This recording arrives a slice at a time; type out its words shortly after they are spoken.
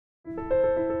The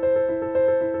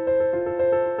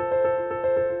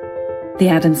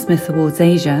Adam Smith Awards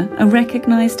Asia are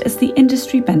recognised as the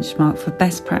industry benchmark for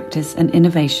best practice and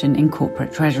innovation in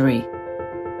corporate treasury.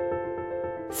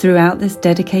 Throughout this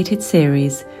dedicated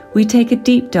series, we take a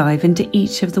deep dive into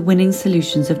each of the winning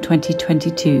solutions of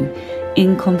 2022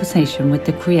 in conversation with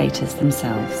the creators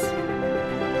themselves.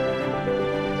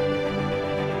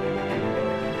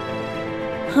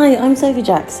 Hi, I'm Sophie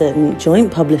Jackson,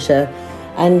 Joint Publisher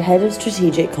and Head of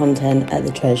Strategic Content at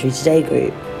the Treasury Today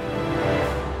Group.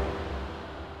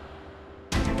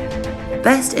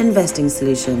 Best Investing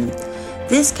Solution.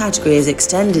 This category is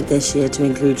extended this year to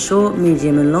include short,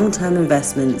 medium and long-term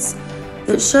investments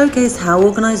that showcase how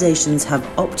organisations have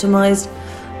optimised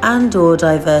and/or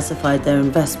diversified their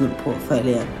investment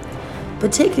portfolio,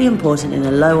 particularly important in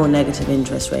a low or negative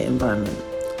interest rate environment.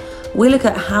 We look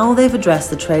at how they've addressed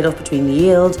the trade-off between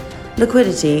yield,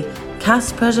 liquidity,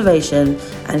 cash preservation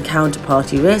and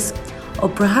counterparty risk, or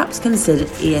perhaps considered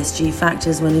ESG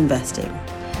factors when investing.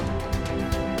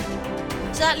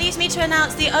 So that leaves me to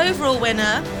announce the overall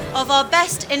winner of our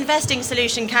Best Investing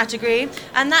Solution category,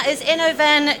 and that is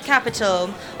InnoVen Capital.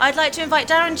 I'd like to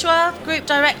invite Adrian Ong, Group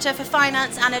Director for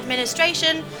Finance and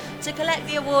Administration, to collect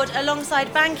the award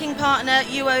alongside banking partner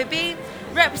UOB,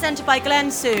 represented by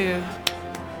Glenn Su.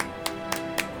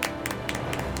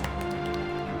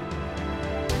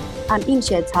 I'm Ying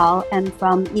Xue and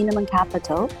from InnoVen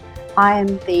Capital. I am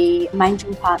the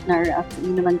managing partner of the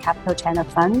InnoVen Capital China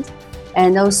Fund,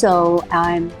 and also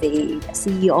I'm the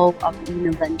CEO of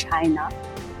InnoVen China.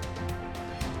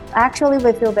 Actually,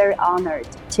 we feel very honored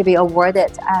to be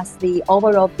awarded as the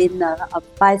overall winner of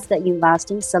Best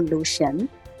Investing Solution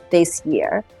this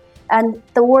year. And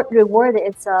the reward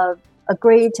is a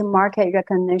great market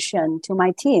recognition to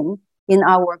my team in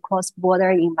our cross-border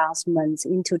investments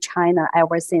into China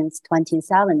ever since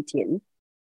 2017.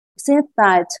 Since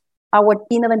that, our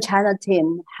InnoVen China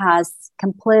team has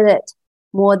completed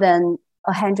more than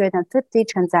 150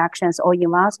 transactions or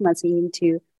investments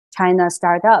into China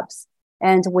startups,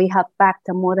 and we have backed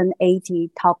more than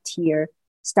 80 top-tier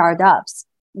startups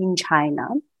in China.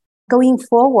 Going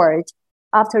forward,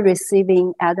 after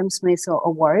receiving Adam Smith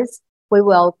Awards, we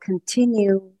will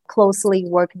continue closely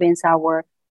work with our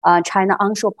China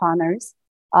onshore partners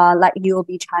like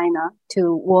UOB China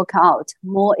to work out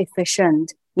more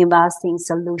efficient investing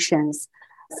solutions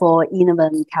for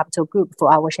InnoVen Capital Group,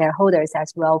 for our shareholders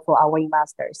as well for our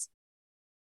investors.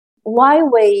 Why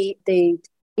we did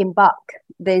embark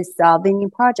this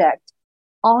winning project?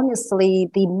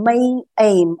 Honestly, the main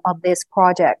aim of this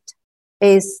project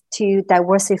is to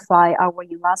diversify our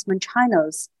investment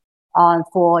channels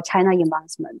for China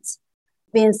investments.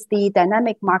 Since the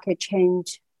dynamic market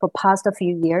change for past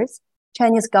few years,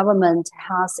 Chinese government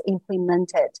has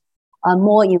implemented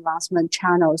more investment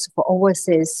channels for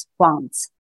overseas funds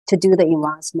to do the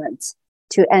investments,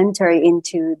 to enter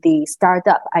into the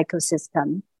startup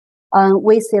ecosystem.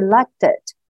 We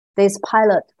selected this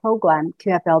pilot program,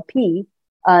 QFLP,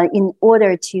 in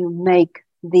order to make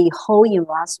the whole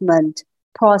investment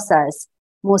process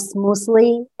more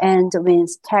smoothly and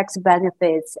with tax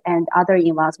benefits and other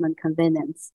investment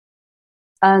convenience.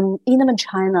 InnoVen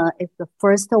China is the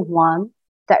first one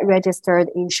that registered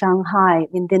in Shanghai.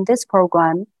 Within this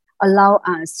program, allow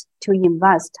us to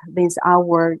invest with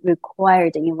our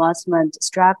required investment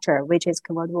structure, which is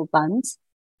convertible bonds.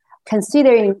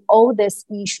 Considering all these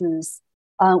issues,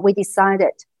 we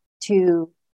decided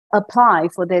to apply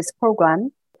for this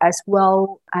program as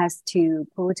well as to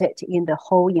put it in the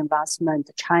whole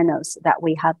investment channels that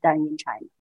we have done in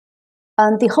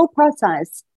China. The whole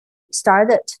process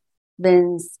started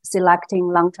with selecting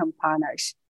long-term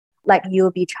partners like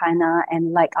UOB China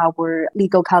and like our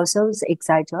legal counsels,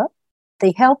 etc.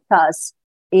 They helped us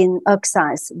in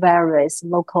access various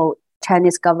local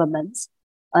Chinese governments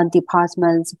and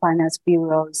departments, finance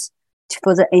bureaus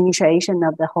for the initiation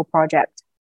of the whole project.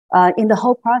 In the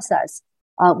whole process,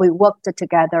 we worked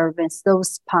together with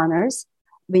those partners,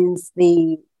 with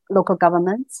the local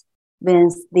governments,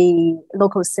 with the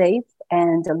local SAFE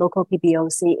and the local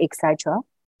PBOC, etc.,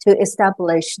 to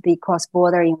establish the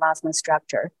cross-border investment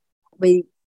structure. We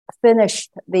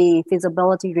finished the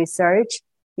feasibility research,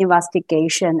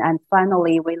 investigation, and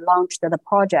finally we launched the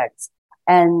projects.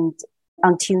 And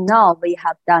until now, we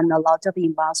have done a lot of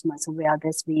investments via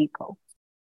this vehicle.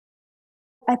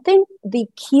 I think the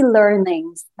key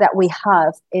learnings that we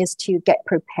have is to get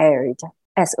prepared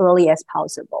as early as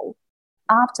possible.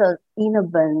 After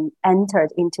InnoVen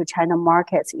entered into China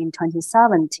markets in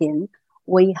 2017,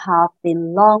 we have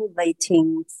been long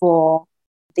waiting for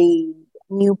the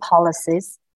new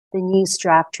policies, the new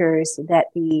structures that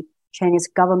the Chinese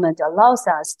government allows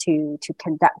us to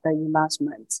conduct the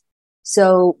investments.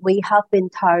 So we have been in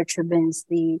touch with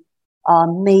the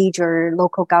major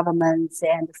local governments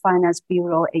and finance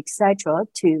bureau, etc.,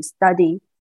 to study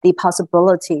the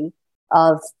possibility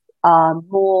of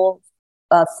more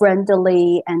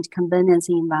friendly and convenient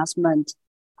investment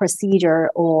procedure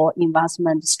or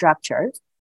investment structure.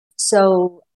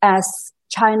 So as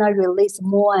China release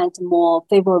more and more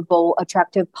favorable,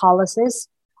 attractive policies,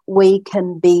 we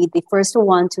can be the first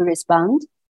one to respond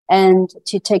and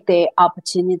to take the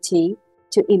opportunity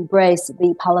to embrace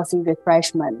the policy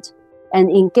refreshment and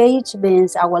engage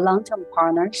with our long-term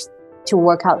partners to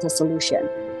work out the solution.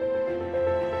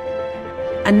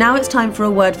 And now it's time for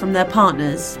a word from their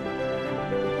partners.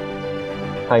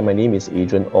 Hi, my name is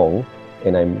Adrian Ong,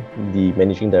 and I'm the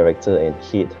Managing Director and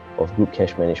Head of Group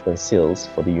Cash Management Sales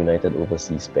for the United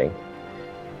Overseas Bank.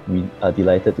 We are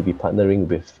delighted to be partnering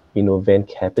with InnoVen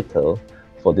Capital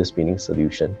for this winning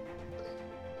solution.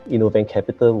 InnoVen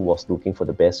Capital was looking for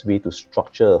the best way to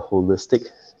structure a holistic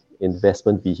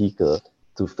investment vehicle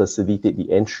to facilitate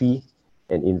the entry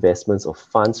and investments of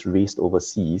funds raised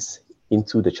overseas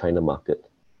into the China market.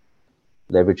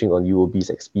 Leveraging on UOB's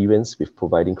experience with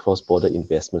providing cross-border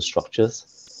investment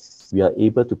structures, we are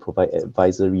able to provide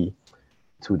advisory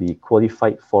to the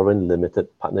Qualified Foreign Limited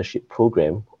Partnership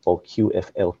Program, or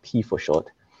QFLP for short,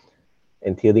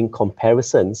 entailing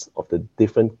comparisons of the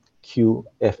different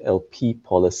QFLP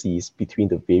policies between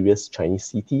the various Chinese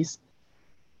cities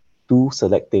to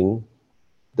selecting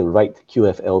the right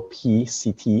QFLP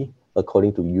city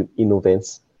according to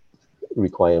InnoVen's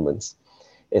requirements,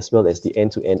 as well as the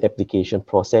end-to-end application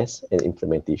process and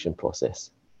implementation process.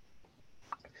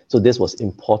 So this was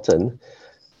important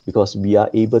because we are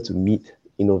able to meet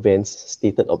InnoVen's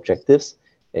stated objectives,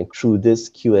 and through this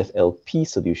QFLP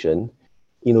solution,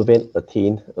 InnoVen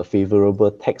attained a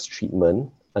favorable tax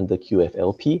treatment under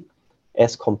QFLP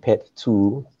as compared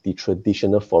to the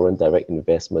traditional foreign direct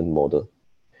investment model.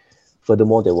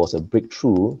 Furthermore, there was a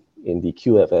breakthrough in the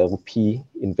QFLP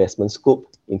investment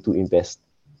scope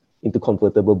into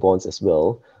convertible bonds as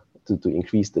well to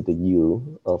increase the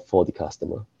yield for the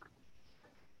customer.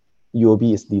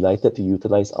 UOB is delighted to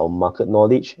utilize our market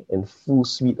knowledge and full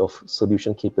suite of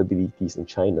solution capabilities in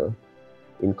China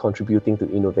in contributing to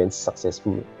InnoVen's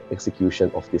successful execution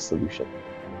of this solution.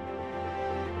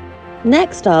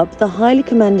 Next up, the highly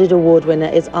commended award winner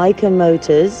is Eicher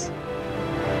Motors.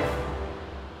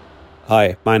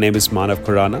 Hi, my name is Manav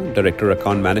Khurana, Director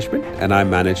Account Management, and I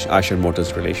manage Eicher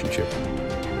Motors relationship.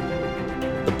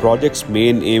 The project's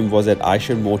main aim was that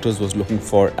Eicher Motors was looking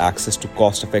for access to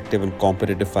cost-effective and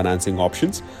competitive financing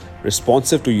options,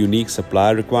 responsive to unique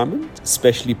supplier requirements,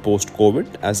 especially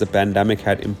post-COVID, as the pandemic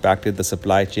had impacted the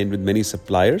supply chain with many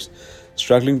suppliers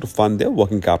struggling to fund their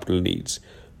working capital needs.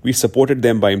 We supported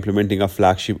them by implementing a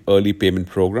flagship early payment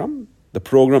program. The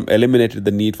program eliminated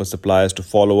the need for suppliers to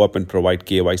follow up and provide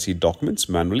KYC documents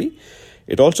manually.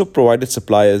 It also provided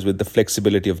suppliers with the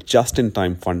flexibility of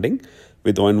just-in-time funding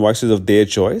with invoices of their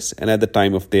choice and at the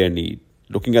time of their need.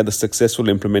 Looking at the successful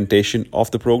implementation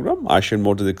of the program, Eicher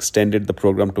Motors extended the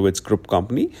program to its group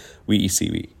company,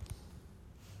 VECV.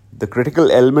 The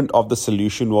critical element of the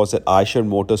solution was that Eicher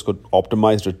Motors could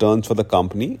optimize returns for the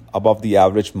company above the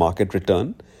average market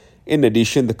return. In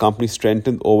addition, the company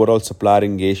strengthened overall supplier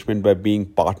engagement by being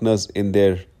partners in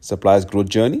their suppliers' growth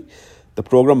journey. The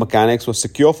program mechanics was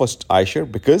secure for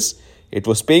Eicher because it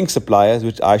was paying suppliers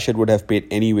which Eicher would have paid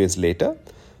anyways later.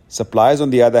 Suppliers, on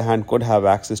the other hand, could have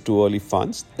access to early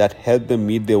funds that helped them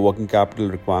meet their working capital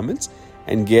requirements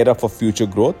and gear up for future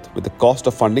growth with the cost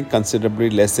of funding considerably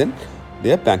less than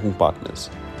their banking partners.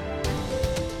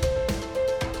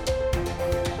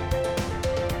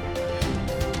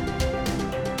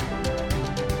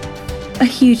 A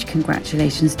huge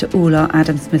congratulations to all our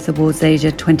Adam Smith Awards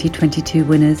Asia 2022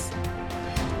 winners.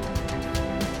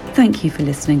 Thank you for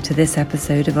listening to this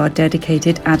episode of our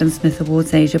dedicated Adam Smith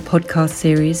Awards Asia podcast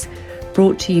series,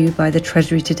 brought to you by the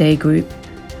Treasury Today Group.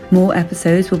 More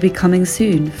episodes will be coming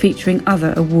soon, featuring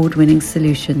other award-winning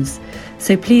solutions.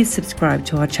 So please subscribe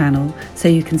to our channel so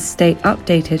you can stay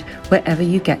updated wherever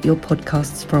you get your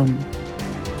podcasts from.